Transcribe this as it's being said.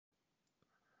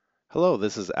Hello,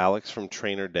 this is Alex from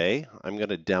Trainer Day. I'm going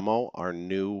to demo our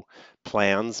new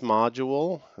plans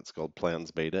module. It's called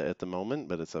Plans Beta at the moment,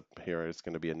 but it's up here. It's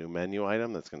going to be a new menu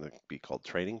item that's going to be called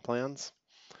Training Plans.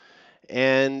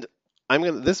 And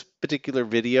this particular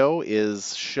video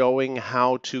is showing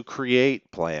how to create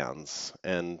plans.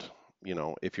 And,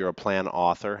 if you're a plan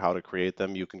author, how to create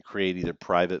them. You can create either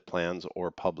private plans or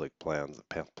public plans,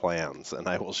 and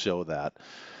I will show that.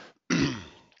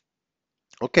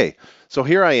 Okay, so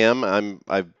here I am.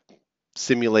 I've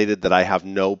simulated that I have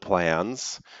no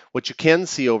plans. What you can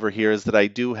see over here is that I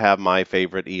do have my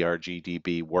favorite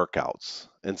ERGDB workouts.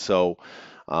 And so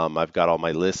I've got all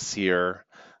my lists here.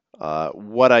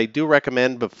 What I do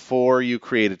recommend before you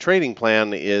create a training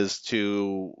plan is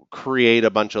to create a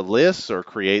bunch of lists or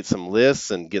create some lists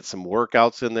and get some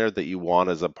workouts in there that you want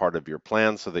as a part of your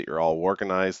plan so that you're all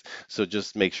organized. So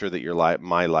just make sure that your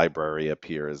my library up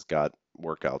here has got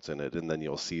workouts in it, and then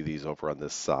you'll see these over on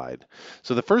this side.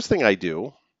 So the first thing I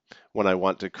do when I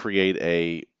want to create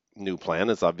a new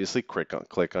plan is obviously click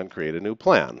on create a new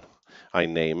plan. I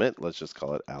name it. Let's just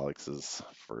call it Alex's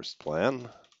first plan.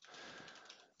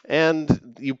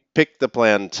 And you pick the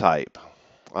plan type.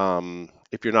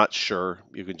 If you're not sure,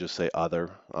 you can just say other.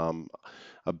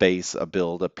 A base, a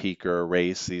build, a peak, or a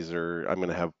race. I'm going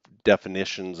to have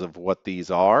definitions of what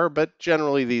these are, but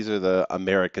generally these are the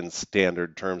American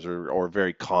standard terms or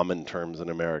very common terms in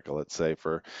America, let's say,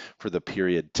 for the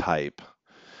period type.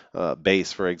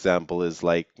 Base, for example, is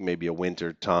like maybe a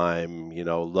winter time,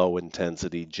 low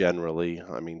intensity generally.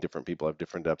 I mean, different people have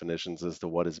different definitions as to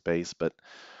what is base, but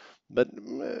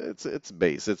it's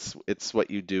base. It's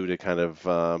what you do to kind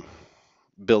of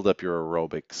build up your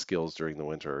aerobic skills during the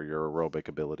winter, or your aerobic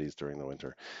abilities during the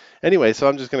winter. Anyway, so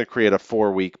I'm just going to create a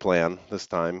 4-week plan this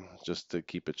time, just to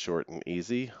keep it short and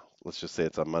easy. Let's just say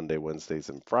it's on Monday, Wednesdays,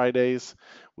 and Fridays.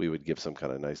 We would give some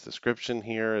kind of nice description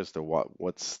here as to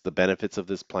what's the benefits of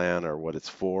this plan, or what it's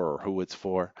for, or who it's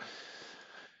for.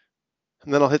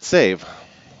 And then I'll hit save.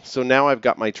 So now I've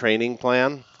got my training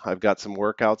plan. I've got some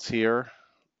workouts here.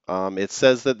 It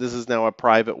says that this is now a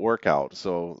private workout.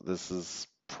 So this is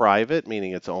private,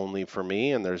 meaning it's only for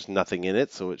me and there's nothing in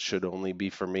it, so it should only be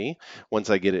for me. Once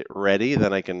I get it ready,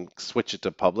 then I can switch it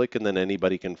to public and then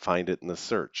anybody can find it in the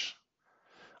search.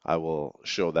 I will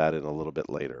show that in a little bit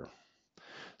later.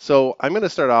 So I'm going to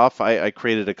start off. I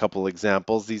created a couple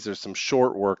examples. These are some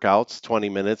short workouts, 20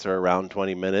 minutes or around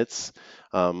 20 minutes.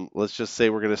 Let's just say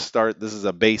we're going to start. This is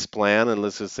a base plan, and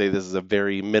let's just say this is a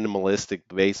very minimalistic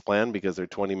base plan because they're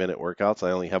 20-minute workouts.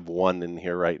 I only have one in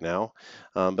here right now,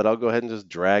 but I'll go ahead and just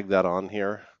drag that on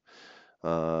here.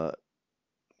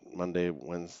 Monday,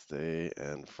 Wednesday,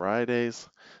 and Fridays.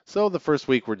 So the first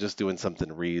week we're just doing something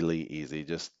really easy,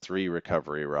 just 3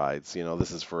 recovery rides.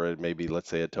 This is for maybe, let's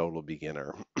say, a total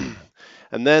beginner.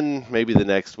 And then maybe the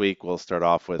next week we'll start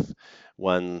off with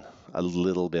one a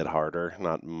little bit harder,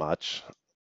 not much.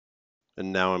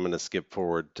 And now I'm going to skip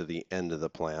forward to the end of the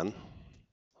plan.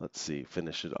 Let's see,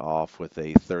 finish it off with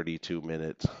a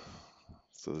 32-minute.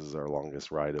 So this is our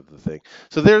longest ride of the thing.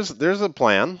 So there's a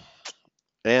plan.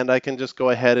 And I can just go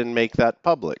ahead and make that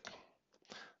public.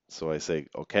 So I say,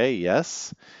 okay,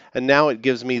 yes. And now it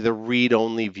gives me the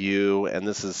read-only view, and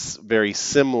this is very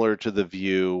similar to the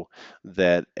view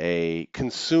that a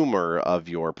consumer of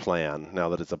your plan, now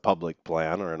that it's a public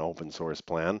plan or an open source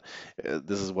plan,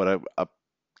 this is what a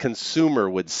consumer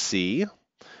would see.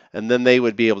 And then they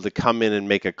would be able to come in and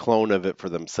make a clone of it for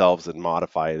themselves and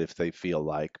modify it if they feel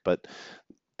like. But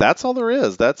that's all there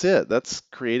is. That's it. That's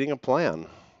creating a plan.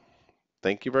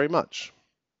 Thank you very much.